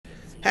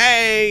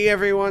Hey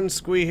everyone,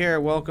 Squee here.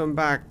 Welcome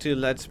back to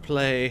Let's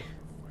Play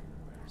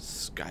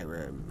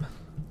Skyrim.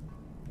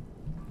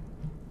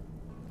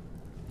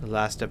 The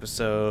last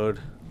episode,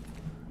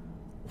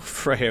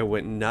 Freya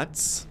went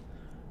nuts,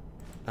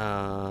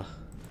 and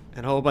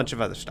a whole bunch of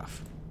other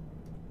stuff.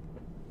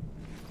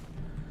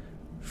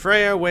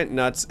 Freya went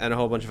nuts and a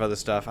whole bunch of other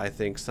stuff, I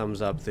think,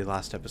 sums up the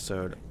last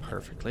episode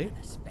perfectly.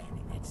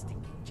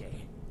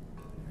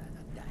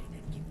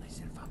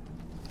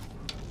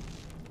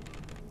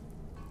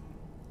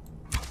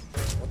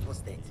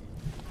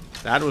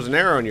 That was an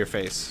arrow in your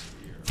face.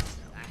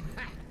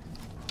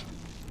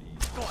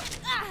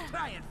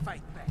 Try and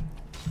fight back.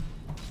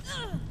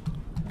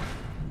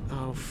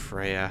 Oh,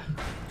 Freya.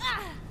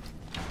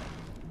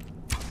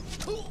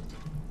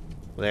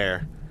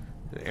 There.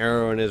 An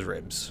arrow in his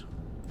ribs.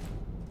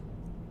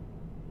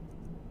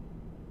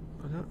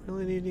 I don't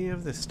really need any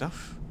of this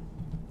stuff.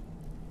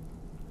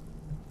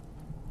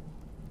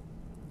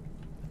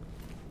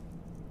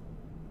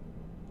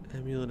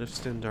 Amulet of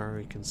Stendar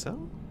we can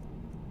sell.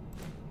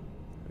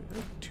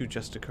 2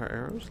 Justicar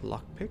arrows,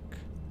 lockpick.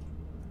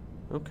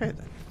 Okay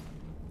then.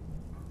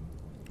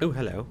 Oh,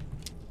 hello.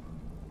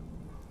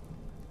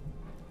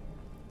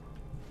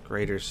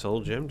 Greater Soul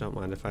Gem, don't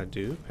mind if I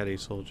do. Petty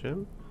Soul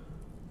Gem.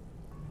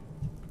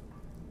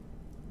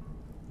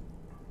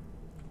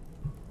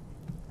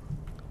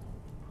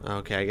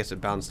 Okay, I guess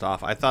it bounced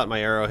off. I thought my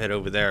arrow hit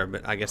over there,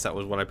 but I guess that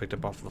was what I picked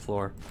up off the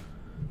floor.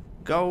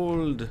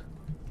 Gold!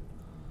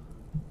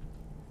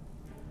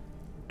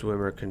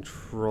 Dwemer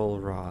Control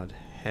Rod.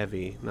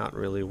 Heavy. Not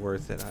really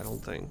worth it, I don't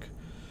think.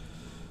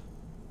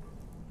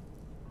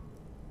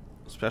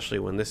 Especially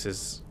when this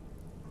is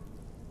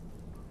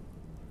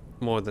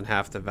more than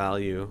half the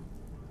value.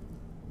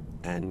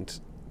 And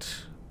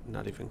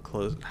not even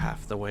close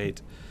half the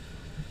weight.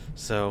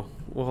 So,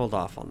 we'll hold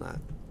off on that.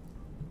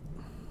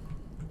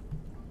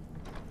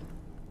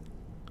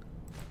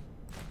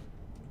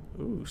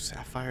 Ooh,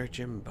 Sapphire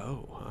Gem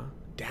bow, huh?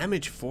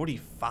 Damage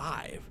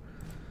 45.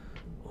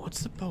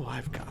 What's the bow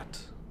I've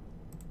got?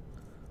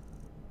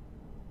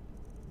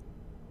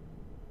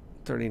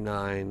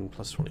 39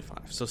 plus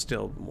 25, so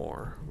still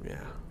more,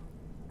 yeah.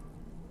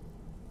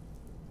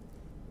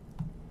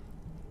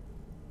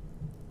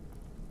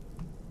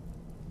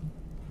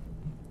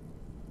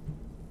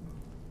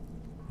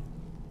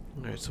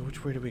 Alright, so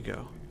which way do we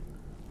go?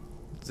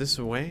 Is this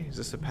a way? Is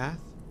this a path?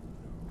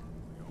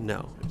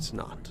 No, it's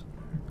not.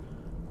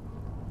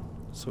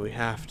 So we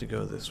have to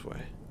go this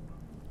way.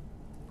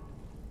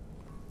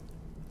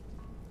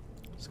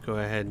 Let's go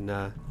ahead and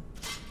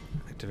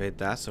activate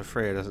that so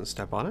Freya doesn't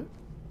step on it.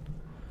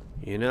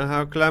 You know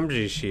how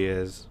clumsy she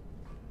is.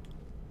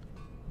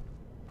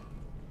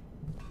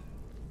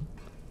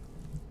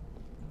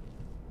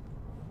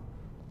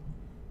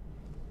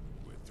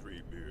 With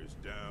 3 beers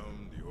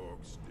down, the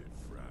orcs did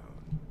frown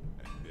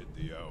and bid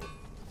the elf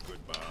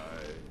goodbye,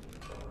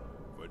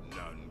 but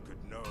none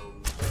could know.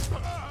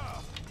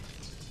 Ah!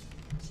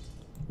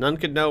 None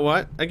could know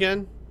what?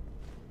 Again?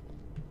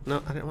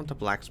 No, I didn't want the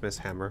blacksmith's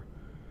hammer.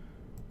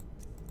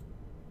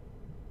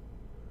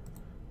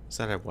 Is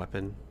that a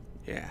weapon?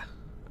 Yeah.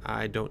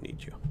 I don't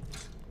need you.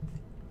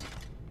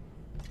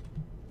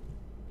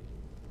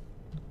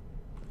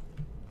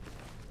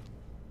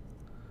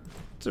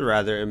 It's a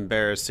rather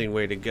embarrassing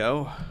way to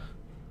go.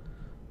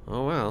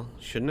 Oh well,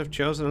 shouldn't have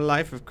chosen a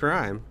life of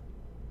crime.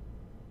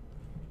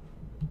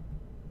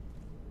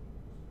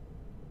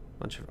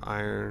 Bunch of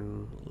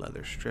iron,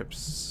 leather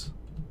strips.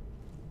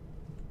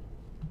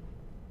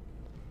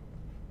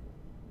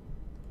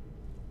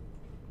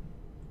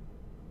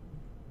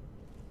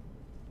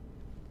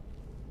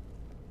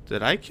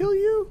 Did I kill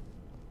you?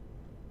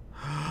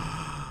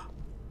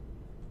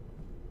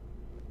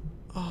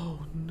 Oh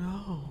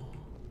no.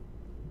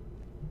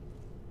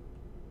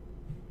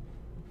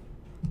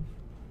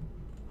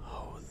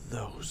 Oh,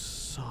 those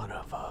son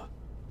of a...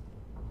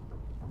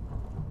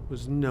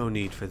 Was no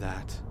need for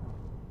that.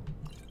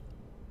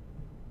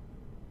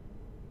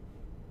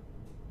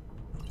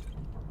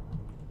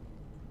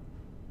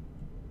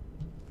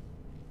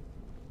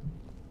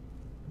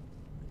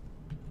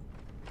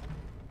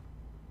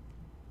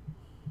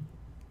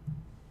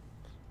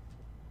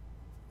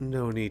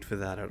 No need for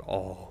that at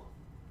all.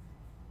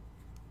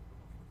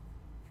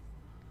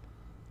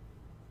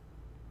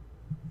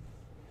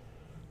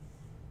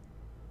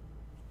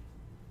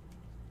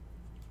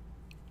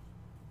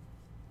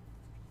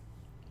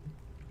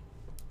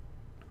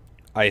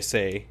 I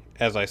say,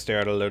 as I stare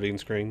at a loading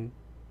screen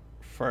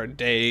for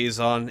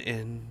days on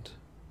end.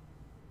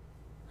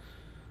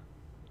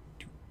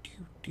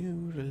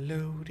 The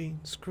loading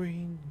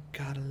screen,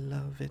 gotta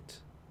love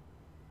it.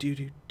 Do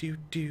do do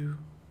do.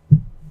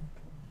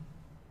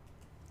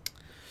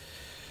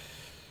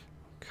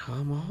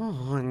 Come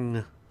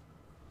on.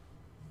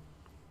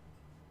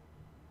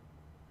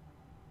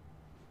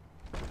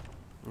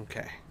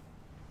 Okay.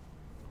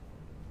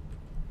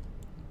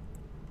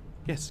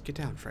 Yes, get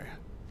down, Freya.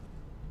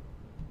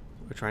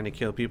 We're trying to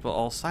kill people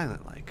all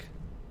silent like.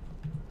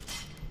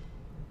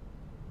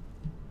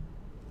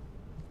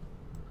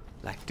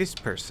 Like this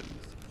person.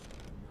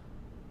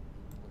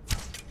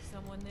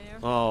 Someone there?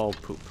 Oh,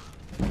 poop.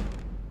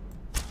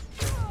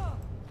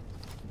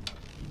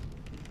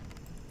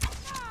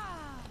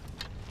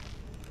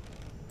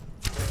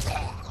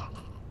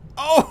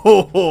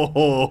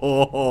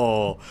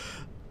 Oh!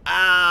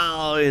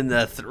 Ow! In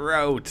the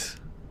throat.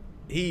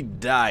 He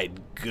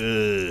died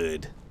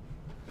good.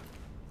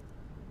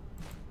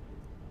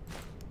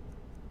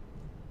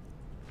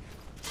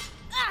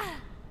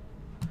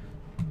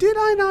 Did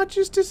I not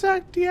just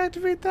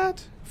deactivate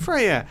that?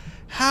 Freya,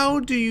 how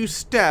do you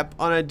step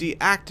on a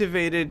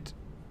deactivated...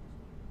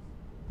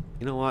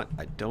 You know what?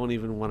 I don't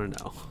even want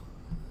to know.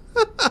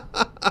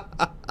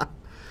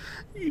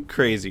 You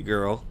crazy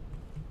girl.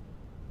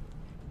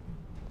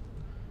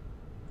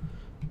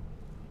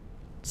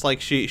 It's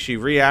like she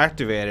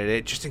reactivated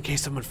it just in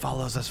case someone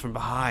follows us from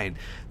behind.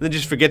 And then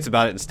just forgets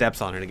about it and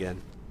steps on it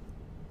again.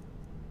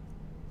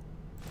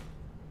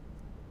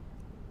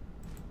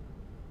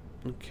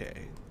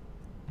 Okay.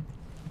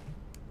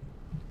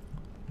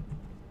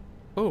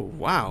 Oh,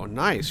 wow.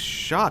 Nice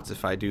shots,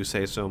 if I do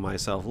say so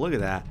myself. Look at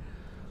that.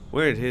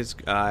 Where did his...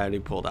 I already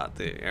pulled out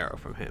the arrow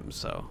from him,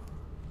 so...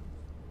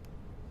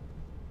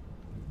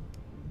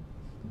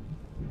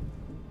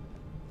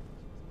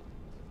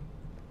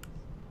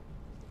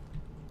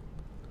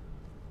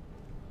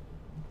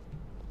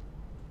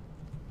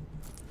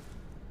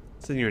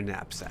 It's in your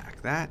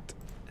knapsack. That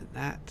and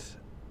that.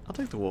 I'll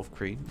take the wolf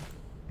cream.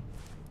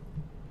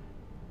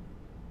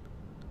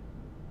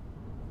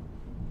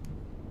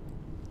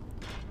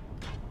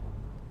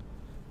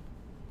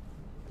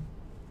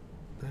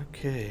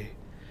 Okay.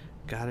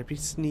 Gotta be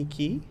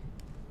sneaky.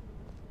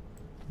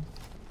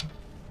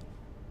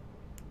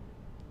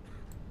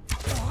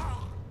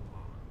 Someone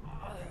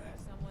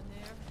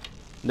there?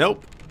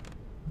 Nope.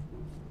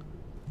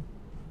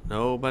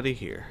 Nobody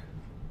here.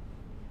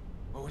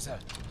 What was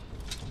that?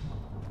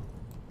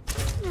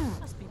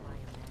 Must be my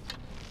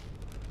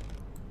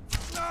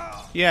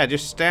imagination. Yeah,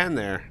 just stand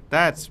there.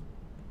 That's...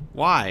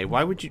 Why?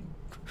 Why would you...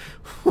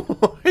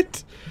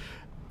 What?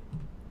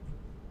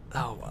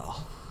 Oh,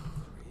 well.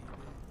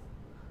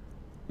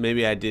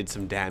 Maybe I did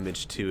some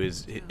damage to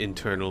his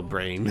internal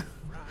brain.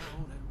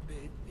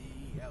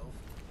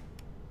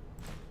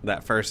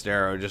 That first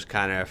arrow just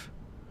kind of...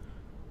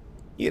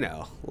 You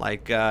know,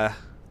 like,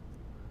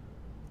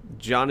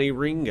 Johnny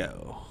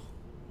Ringo.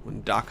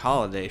 When Doc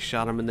Holliday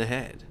shot him in the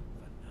head.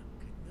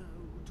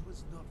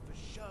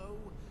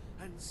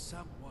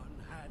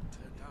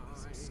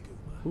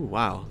 Ooh,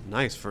 wow.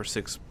 Nice for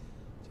 6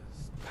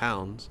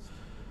 pounds.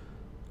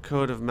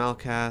 Code of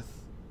Malkath.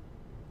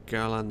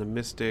 Garland the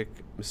Mystic.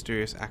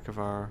 Mysterious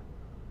Akavar.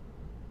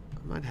 I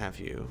might have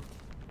you.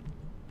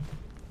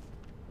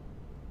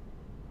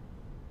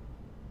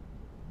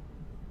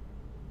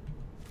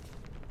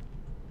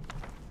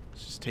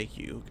 Let's just take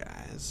you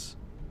guys.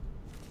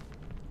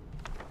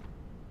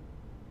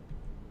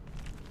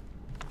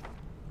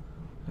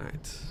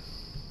 Alright.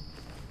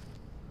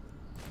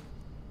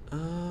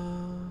 Nah.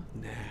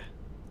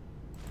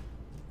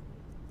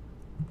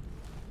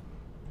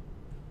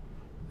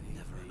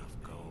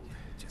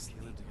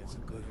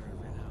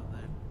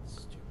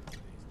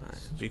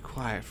 Alright, be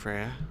quiet,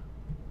 Freya.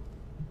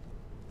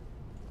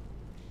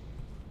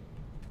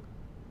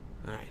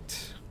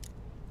 Alright.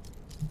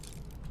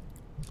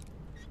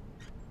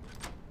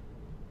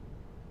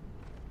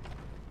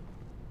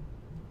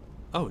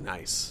 Oh,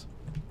 nice.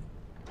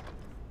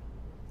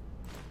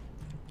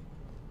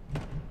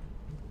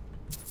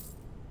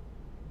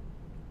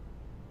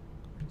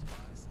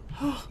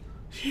 Oh,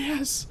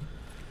 yes.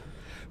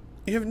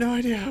 You have no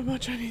idea how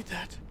much I need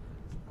that.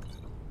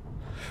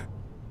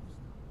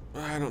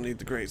 I don't need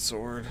the great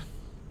sword.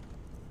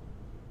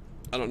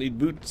 I don't need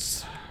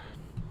boots.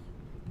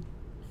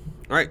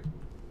 All right.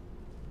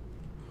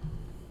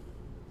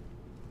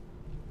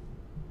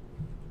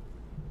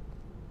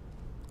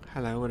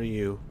 Hello, what are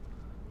you?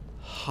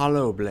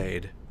 Hollow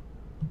blade.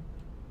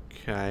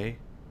 Okay.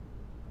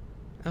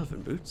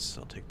 Elven boots,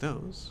 I'll take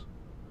those.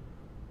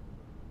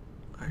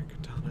 Iron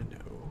katana, no.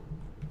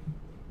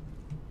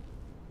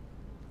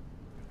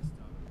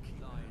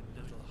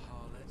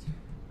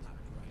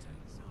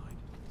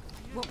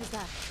 What was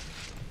that?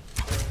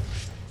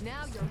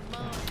 Now you're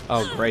mine.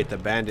 Oh, great, the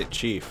bandit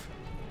chief.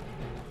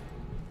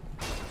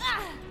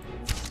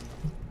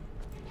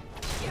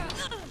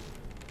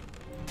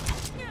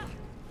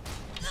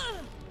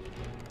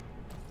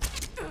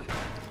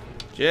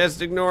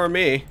 Just ignore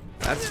me.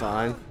 That's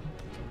fine.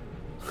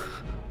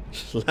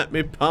 Just let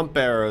me pump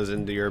arrows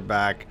into your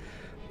back.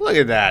 Look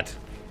at that.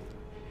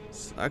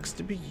 Sucks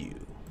to be you.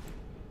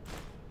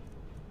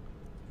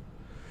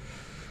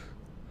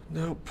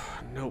 Nope.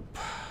 Nope.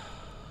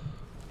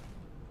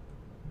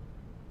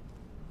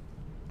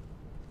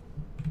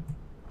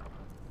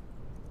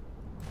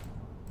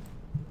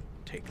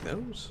 Take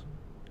those.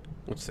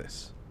 What's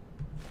this?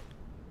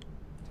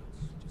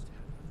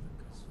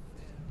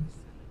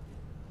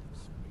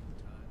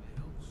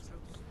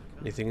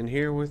 Anything in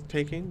here worth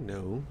taking?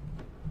 No.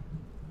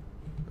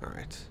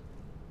 Alright.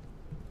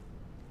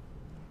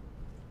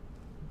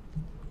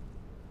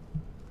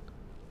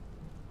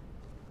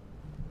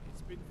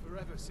 been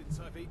forever since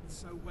I've eaten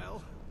so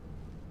well.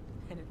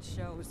 And it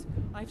shows.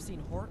 I've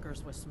seen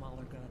horkers with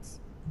smaller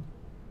guts.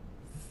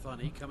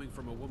 Funny, coming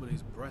from a woman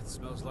whose breath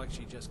smells like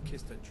she just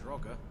kissed a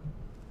drogger.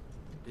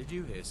 Did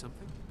you hear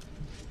something?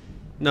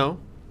 No.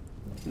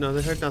 No,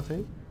 they heard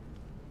nothing.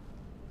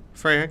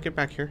 Freya, get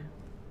back here.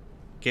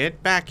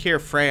 Get back here,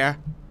 Freya.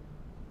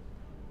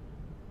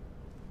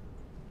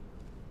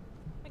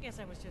 I guess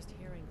I was just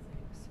hearing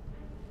things.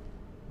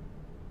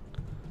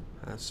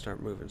 Let's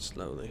start moving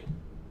slowly.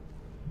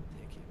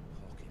 Pick your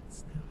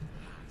pockets now.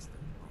 That's the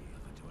way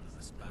ever to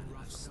another span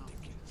of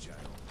stinking jail.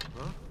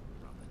 Huh?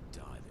 Rather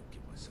die than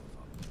give myself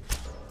up.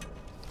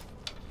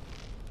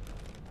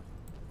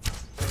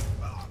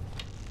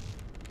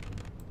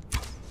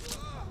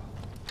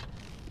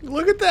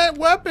 Look at that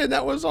weapon.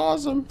 That was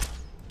awesome.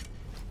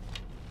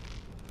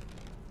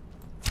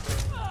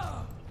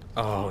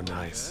 Oh,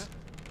 nice.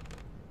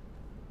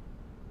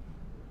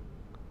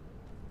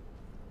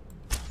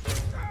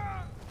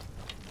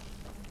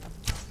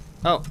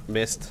 Oh,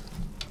 missed.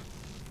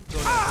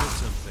 Thought I heard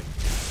something.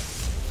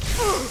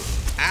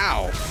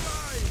 Ow.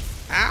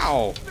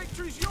 Ow.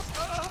 Victory's yours!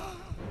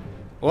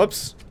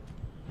 Whoops.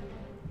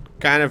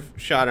 Kind of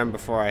shot him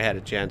before I had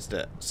a chance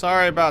to.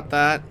 Sorry about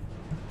that.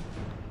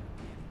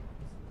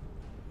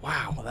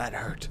 Wow, that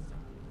hurt.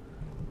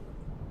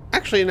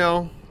 Actually,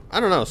 no. I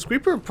don't know.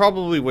 Squeeper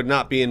probably would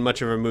not be in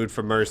much of a mood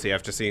for mercy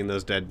after seeing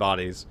those dead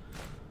bodies.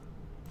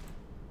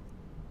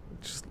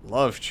 Just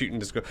love shooting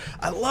this girl.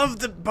 I love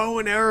the bow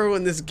and arrow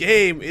in this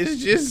game.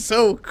 It's just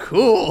so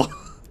cool.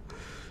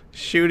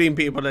 Shooting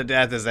people to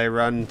death as they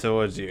run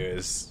towards you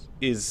is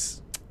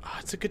it's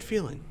a good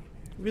feeling.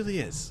 It really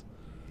is.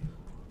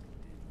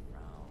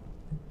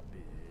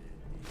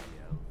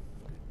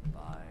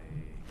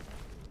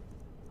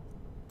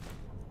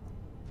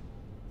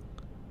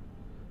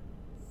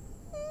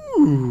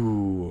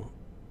 Ooh.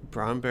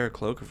 Brown Bear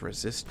Cloak of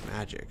Resist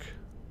Magic.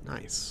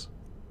 Nice.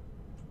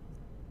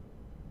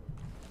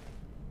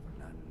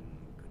 None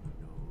could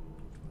know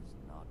 'twas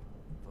not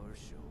for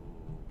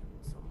show.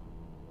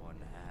 Someone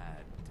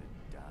had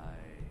to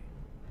die.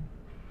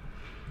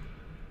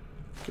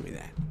 Give me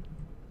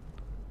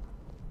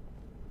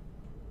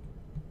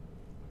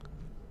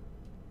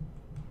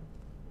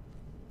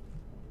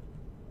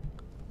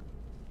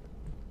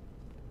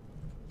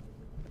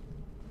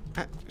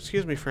that.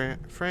 Excuse me, Freya.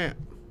 Freya.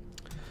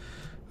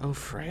 Oh,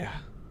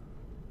 Freya.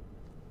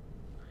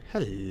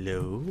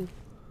 Hello.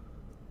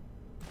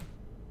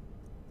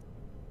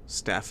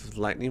 Staff of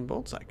Lightning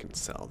Bolts. I can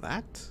sell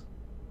that.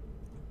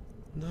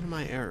 None of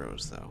my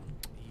arrows, though.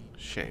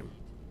 Shame.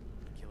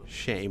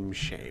 Shame,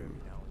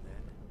 shame. Now and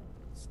then,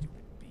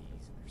 stupid bees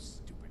and their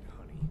stupid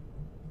honey.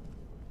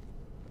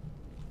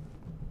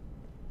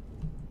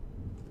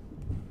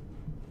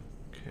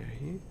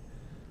 Okay.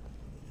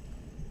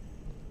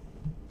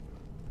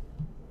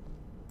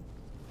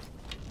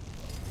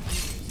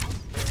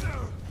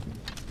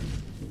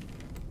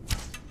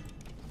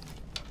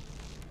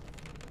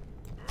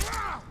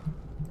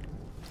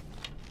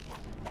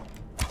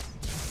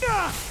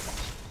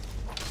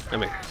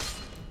 Come here.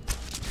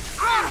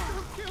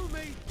 Don't kill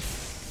me!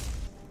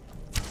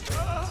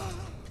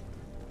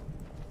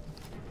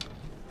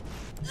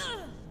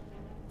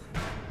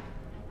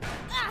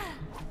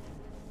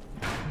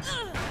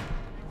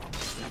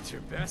 That's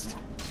your best?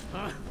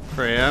 Huh?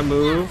 Freya,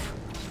 move.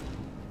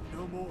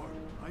 No more.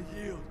 I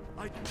yield.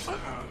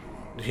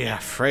 Yeah,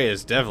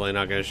 Freya's definitely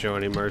not going to show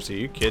any mercy.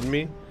 You kidding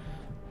me?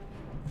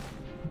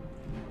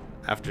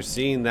 After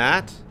seeing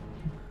that,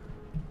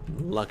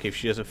 lucky if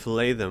she doesn't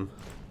fillet them.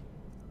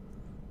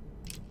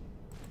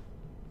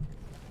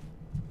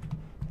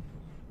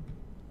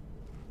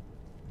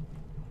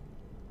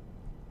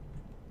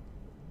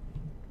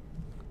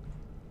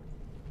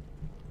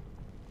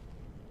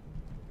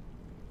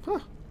 Huh.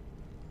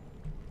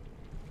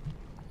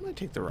 I might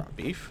take the raw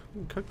beef. We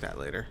can cook that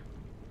later.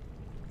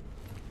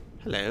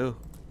 Hello.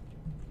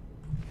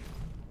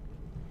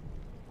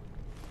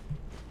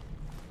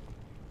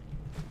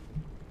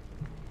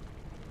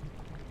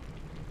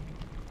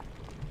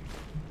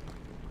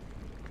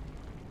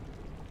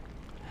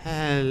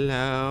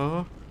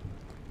 Hello.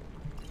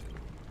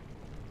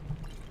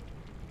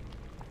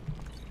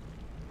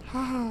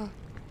 Ha.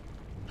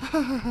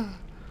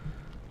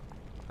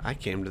 I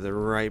came to the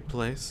right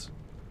place.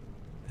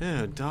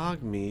 Ew,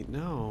 dog meat.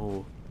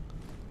 No.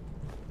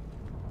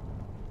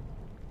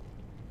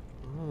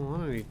 I don't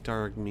want to eat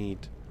dog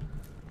meat.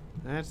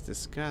 That's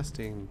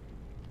disgusting.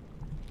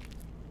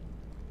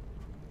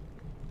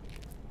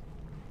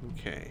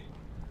 Okay.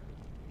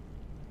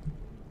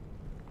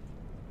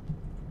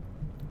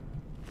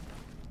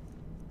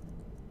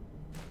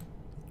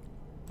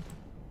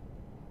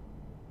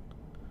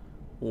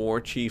 War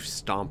Chief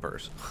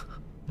Stompers.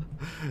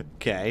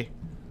 Okay.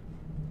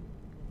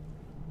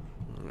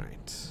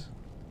 Alright.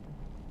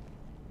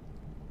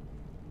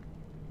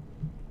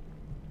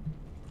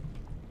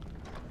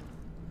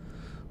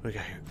 We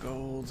got here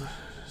gold,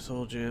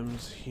 soul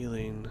gems,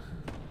 healing.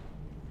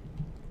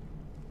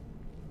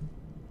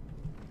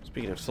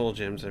 Speaking of soul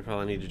gems, I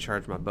probably need to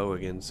charge my bow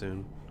again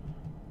soon.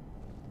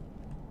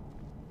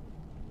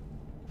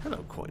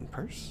 Hello, coin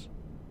purse.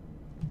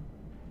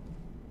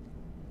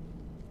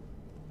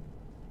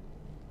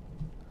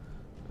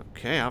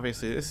 Okay,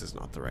 obviously this is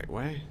not the right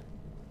way.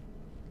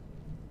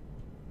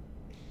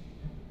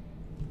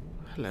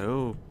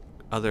 Hello,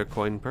 other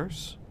coin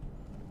purse.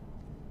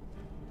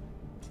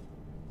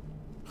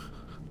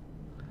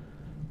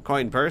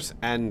 Coin purse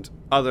and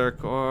other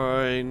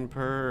coin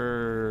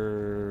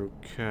purse.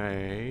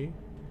 Okay.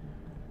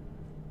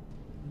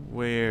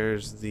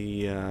 Where's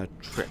the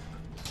trip?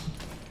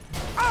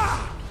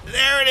 Ah!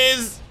 There it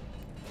is!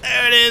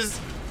 There it is!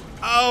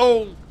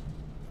 Oh!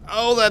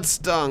 Oh, that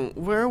stung.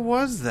 Where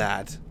was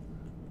that?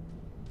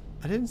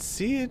 I didn't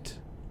see it.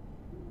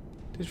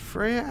 Did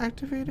Freya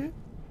activate it?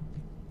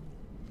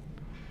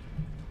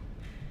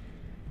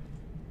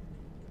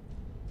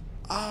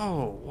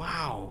 Oh,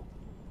 wow.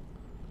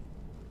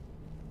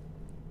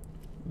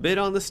 Bit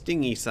on the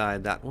stingy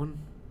side, that one.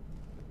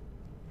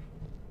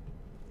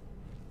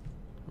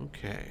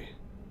 Okay.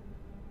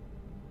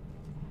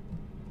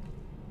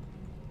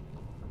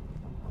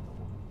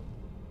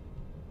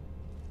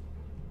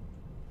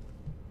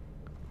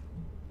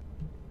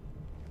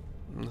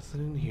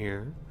 Nothing in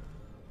here.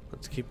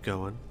 Let's keep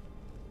going.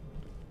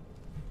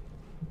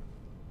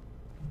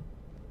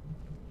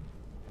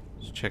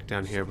 Let's check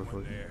down here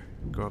before we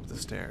go up the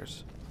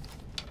stairs.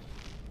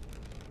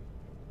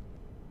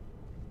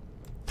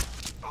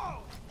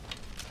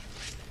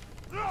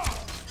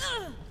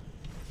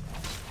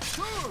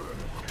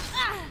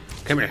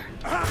 Come here.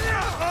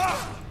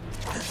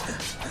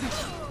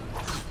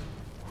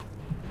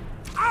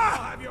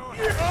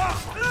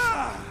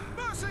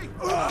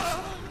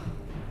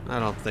 I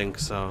don't think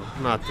so.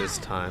 Not this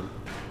time.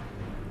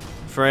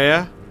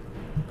 Freya?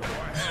 Go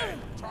ahead,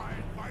 try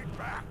and fight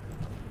back.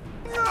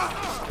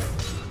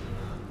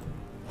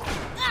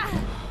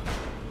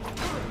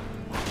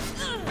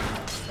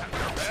 That's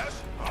your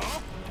best, huh?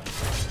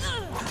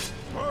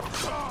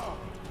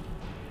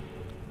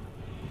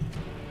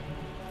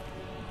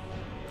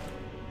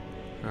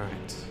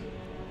 Alright.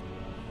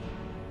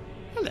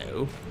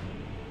 Hello.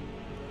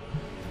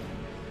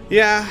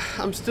 Yeah,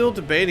 I'm still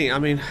debating. I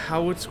mean,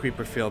 how would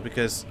Squeeper feel?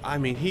 Because, I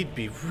mean, he'd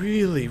be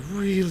really,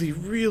 really,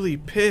 really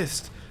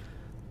pissed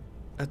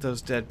at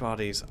those dead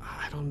bodies.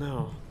 I don't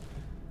know.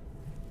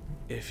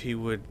 If he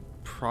would,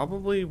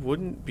 probably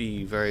wouldn't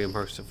be very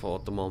merciful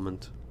at the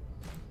moment.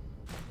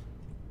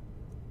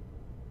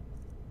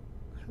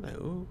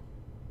 Hello.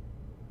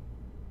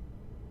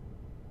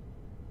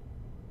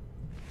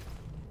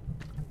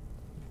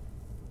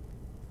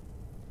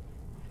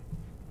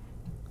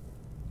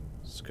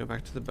 Let's go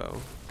back to the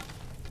bow.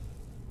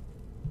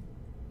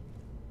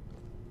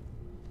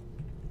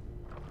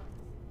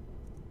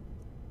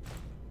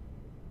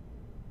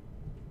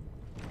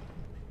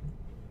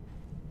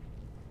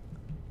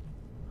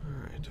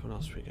 Alright, what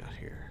else we got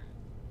here?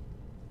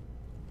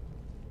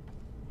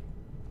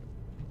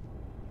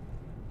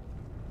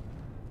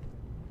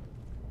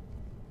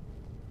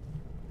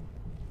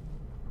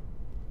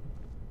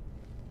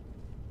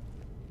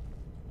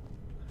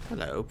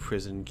 Hello,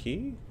 prison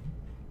key.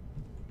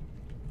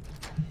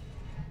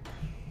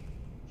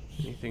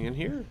 Anything in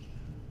here?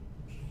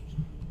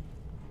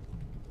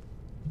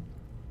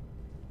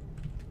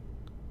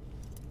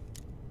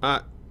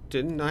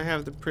 Didn't I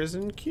have the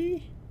prison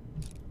key?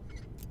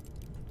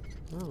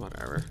 Oh,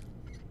 whatever.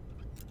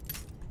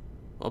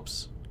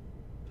 Oops.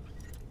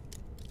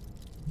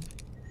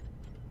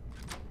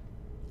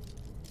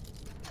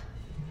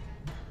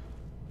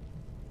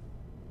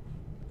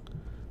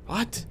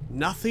 What?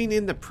 Nothing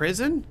in the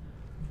prison?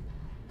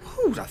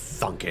 Who'd have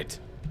thunk it?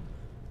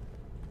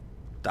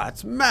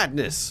 That's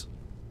madness.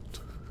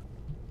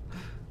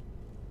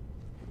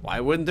 Why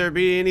wouldn't there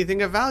be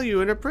anything of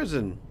value in a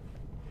prison?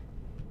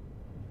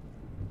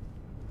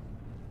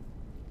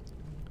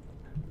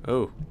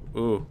 Oh,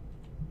 ooh,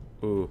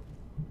 ooh.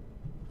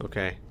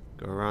 Okay,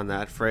 go around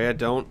that. Freya,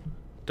 don't.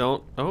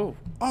 Oh,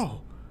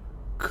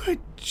 good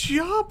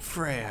job,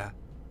 Freya.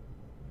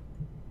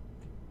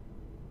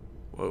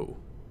 Whoa.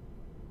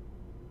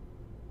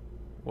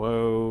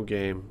 Whoa,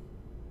 game.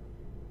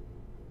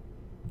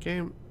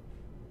 Game.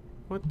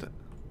 What the?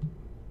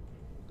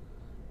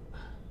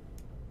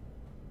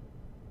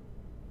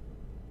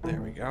 There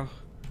we go.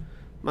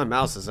 My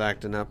mouse is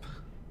acting up.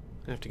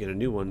 I have to get a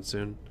new one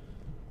soon.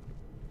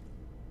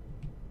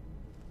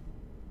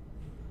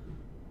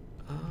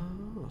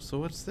 Oh, so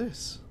what's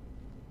this?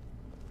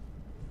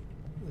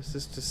 This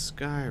is to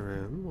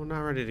Skyrim. We're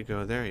not ready to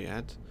go there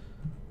yet.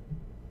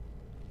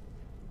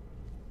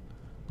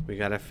 We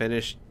gotta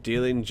finish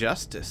dealing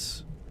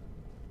justice.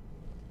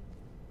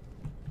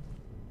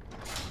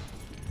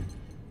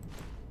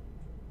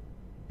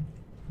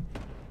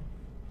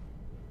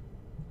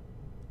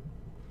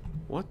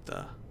 What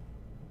the?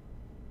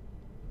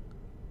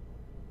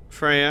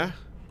 Freya,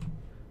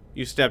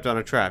 you stepped on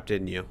a trap,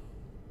 didn't you?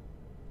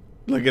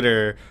 Look at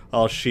her,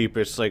 all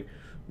sheepish, like,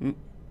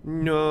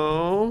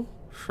 no,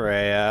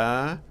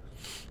 Freya,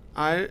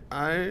 I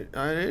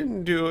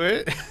didn't do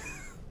it.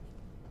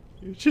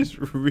 You're just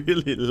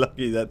really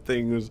lucky that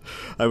thing was,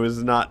 I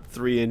was not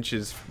 3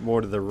 inches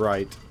more to the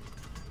right.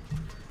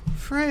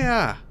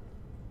 Freya!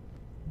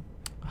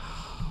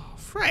 Oh,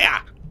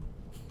 Freya!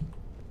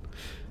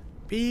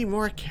 Be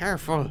more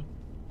careful.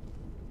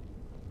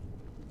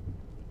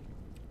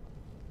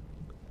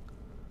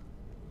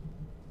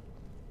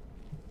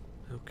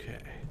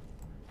 Okay.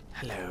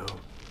 Hello.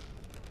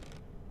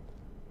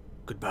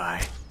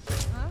 Goodbye.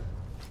 Huh?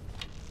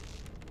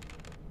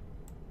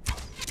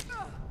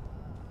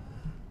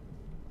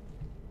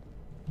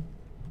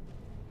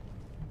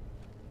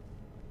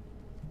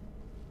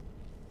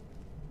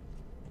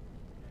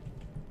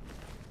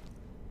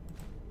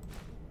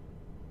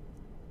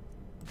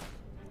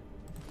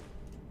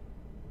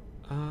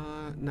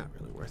 Not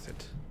really worth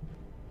it.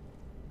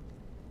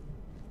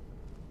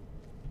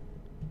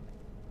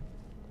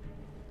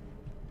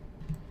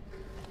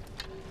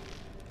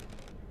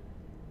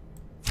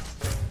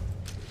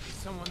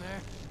 Someone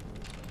there?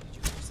 Did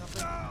you hear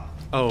something?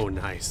 Oh,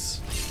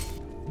 nice.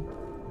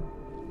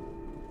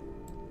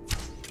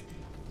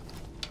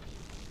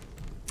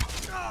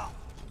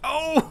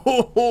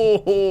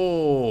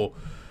 Oh!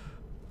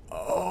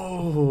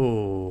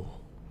 Oh!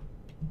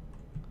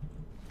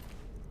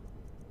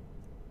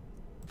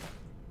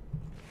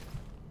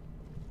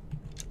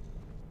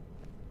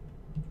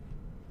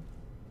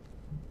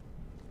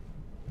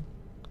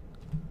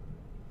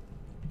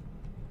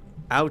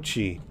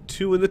 Ouchie.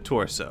 2 in the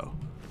torso.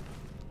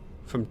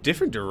 From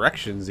different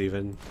directions,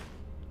 even.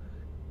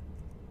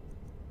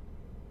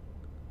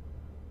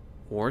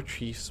 War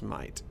Chief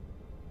Smite.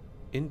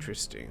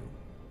 Interesting.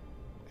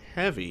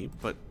 Heavy,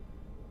 but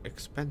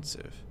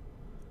expensive.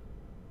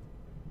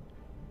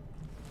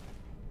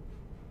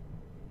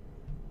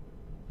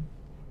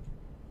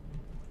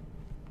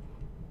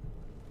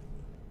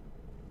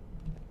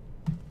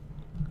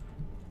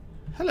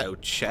 Hello,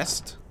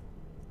 chest.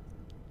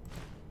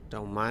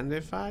 Don't mind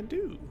if I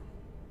do.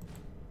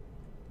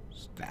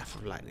 Staff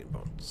of lightning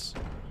bolts.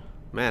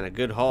 Man, a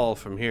good haul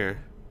from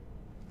here.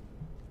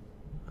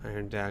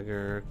 Iron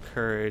dagger,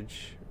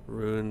 courage,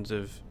 runes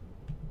of...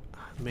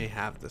 I may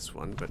have this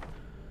one, but...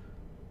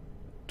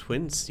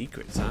 Twin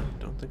secrets, huh?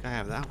 Don't think I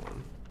have that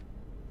one.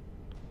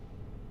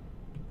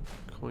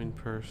 Coin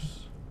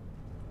purse.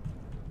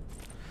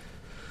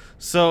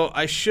 So,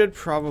 I should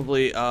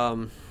probably,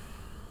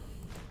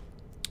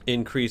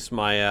 increase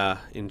my,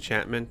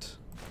 enchantment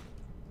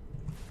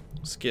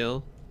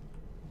skill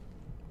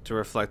to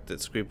reflect that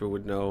Squeeper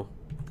would know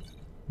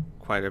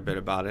quite a bit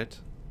about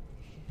it.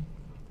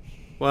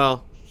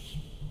 Well,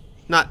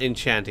 not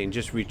enchanting,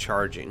 just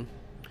recharging.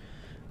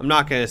 I'm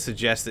not going to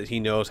suggest that he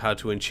knows how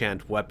to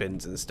enchant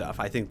weapons and stuff.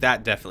 I think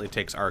that definitely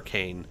takes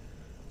arcane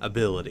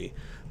ability.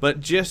 But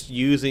just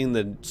using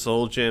the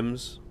soul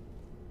gems...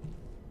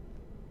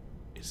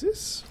 Is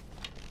this?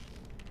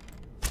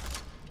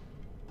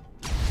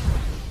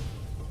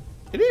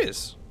 It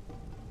is.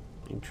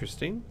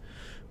 Interesting.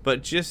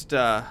 But just,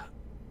 oh,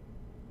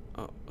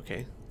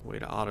 okay. Way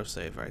to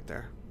autosave right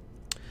there.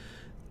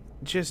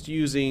 Just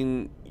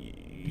using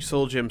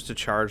soul gems to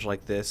charge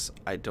like this,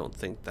 I don't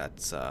think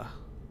that's,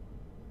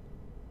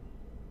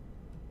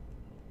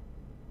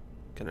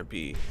 gonna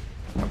be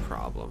a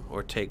problem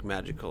or take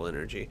magical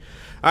energy.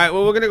 All right,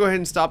 well, we're gonna go ahead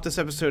and stop this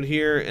episode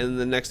here. In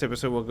the next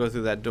episode, we'll go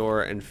through that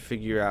door and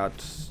figure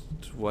out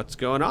what's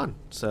going on.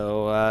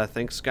 So,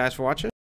 thanks, guys, for watching.